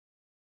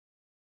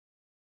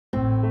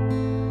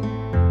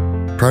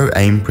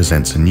Proaim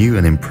presents a new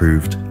and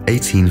improved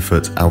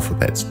 18-foot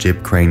Alphabet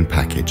jib crane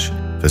package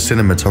for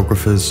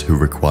cinematographers who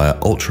require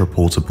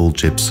ultra-portable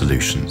jib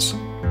solutions.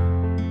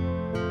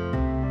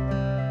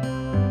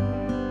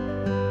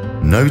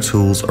 No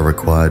tools are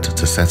required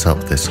to set up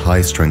this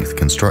high-strength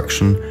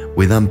construction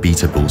with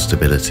unbeatable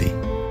stability.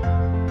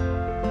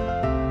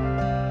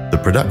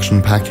 The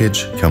production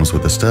package comes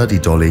with a sturdy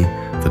dolly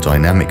for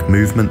dynamic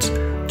movement,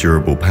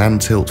 durable pan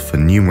tilt for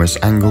numerous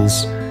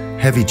angles,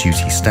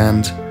 heavy-duty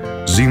stand,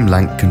 zoom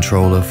length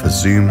controller for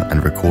zoom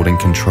and recording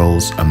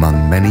controls,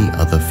 among many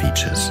other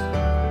features.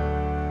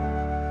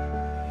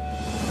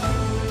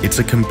 It's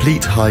a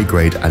complete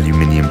high-grade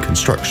aluminium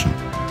construction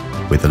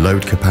with a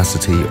load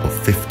capacity of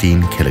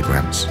 15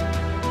 kilograms.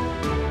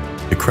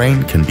 The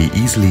crane can be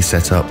easily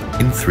set up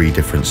in 3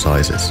 different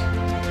sizes.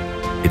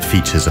 It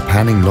features a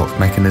panning lock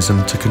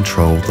mechanism to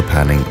control the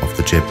panning of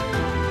the jib.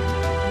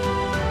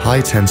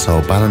 High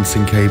tensile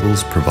balancing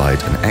cables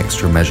provide an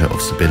extra measure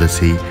of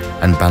stability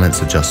and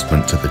balance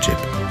adjustment to the jib.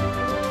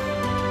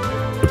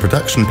 The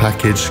production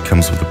package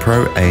comes with the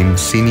Proaim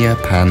Senior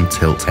Pan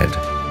Tilt Head.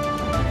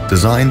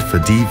 Designed for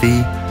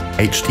DV,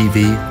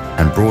 HDV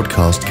and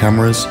broadcast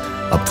cameras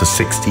up to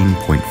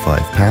 16.5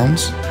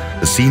 pounds,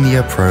 the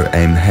Senior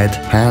Proaim head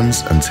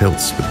pans and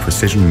tilts with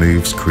precision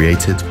moves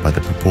created by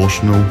the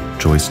proportional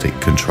joystick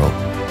control.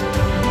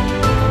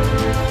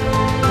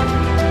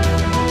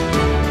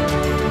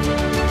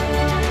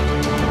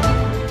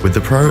 With the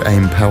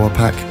Proaim Power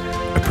Pack,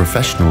 a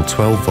professional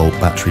 12-volt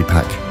battery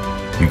pack,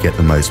 you get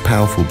the most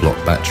powerful block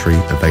battery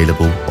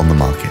available on the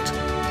market.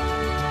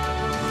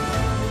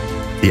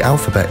 The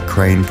Alphabet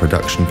Crane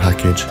production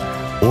package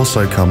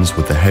also comes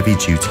with a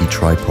heavy-duty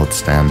tripod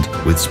stand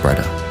with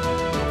spreader.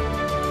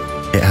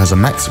 It has a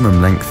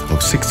maximum length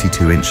of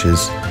 62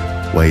 inches,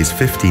 weighs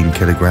 15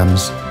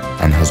 kilograms,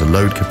 and has a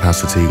load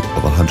capacity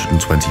of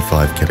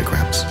 125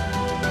 kilograms.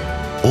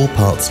 All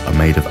parts are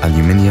made of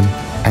aluminium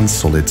and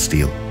solid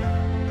steel.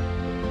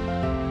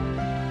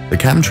 The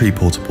Camtree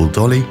Portable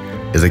Dolly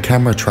is a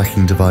camera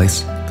tracking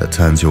device that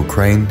turns your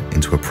crane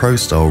into a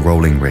pro-style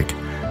rolling rig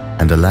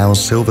and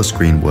allows silver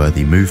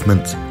screen-worthy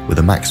movement with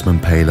a maximum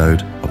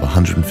payload of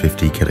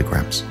 150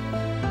 kilograms.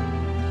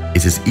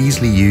 It is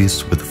easily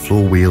used with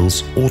floor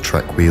wheels or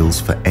track wheels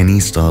for any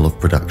style of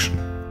production.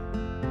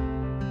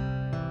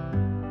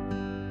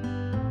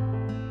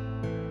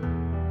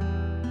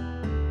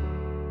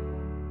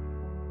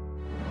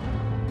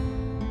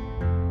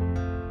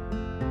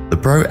 The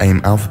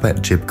Proaim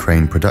Alphabet Jib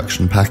Crane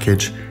production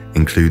package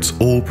includes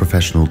all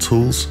professional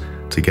tools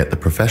to get the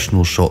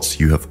professional shots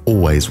you have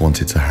always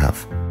wanted to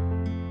have.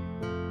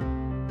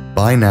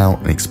 Buy now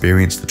and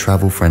experience the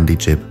travel-friendly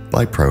jib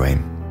by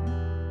Proaim.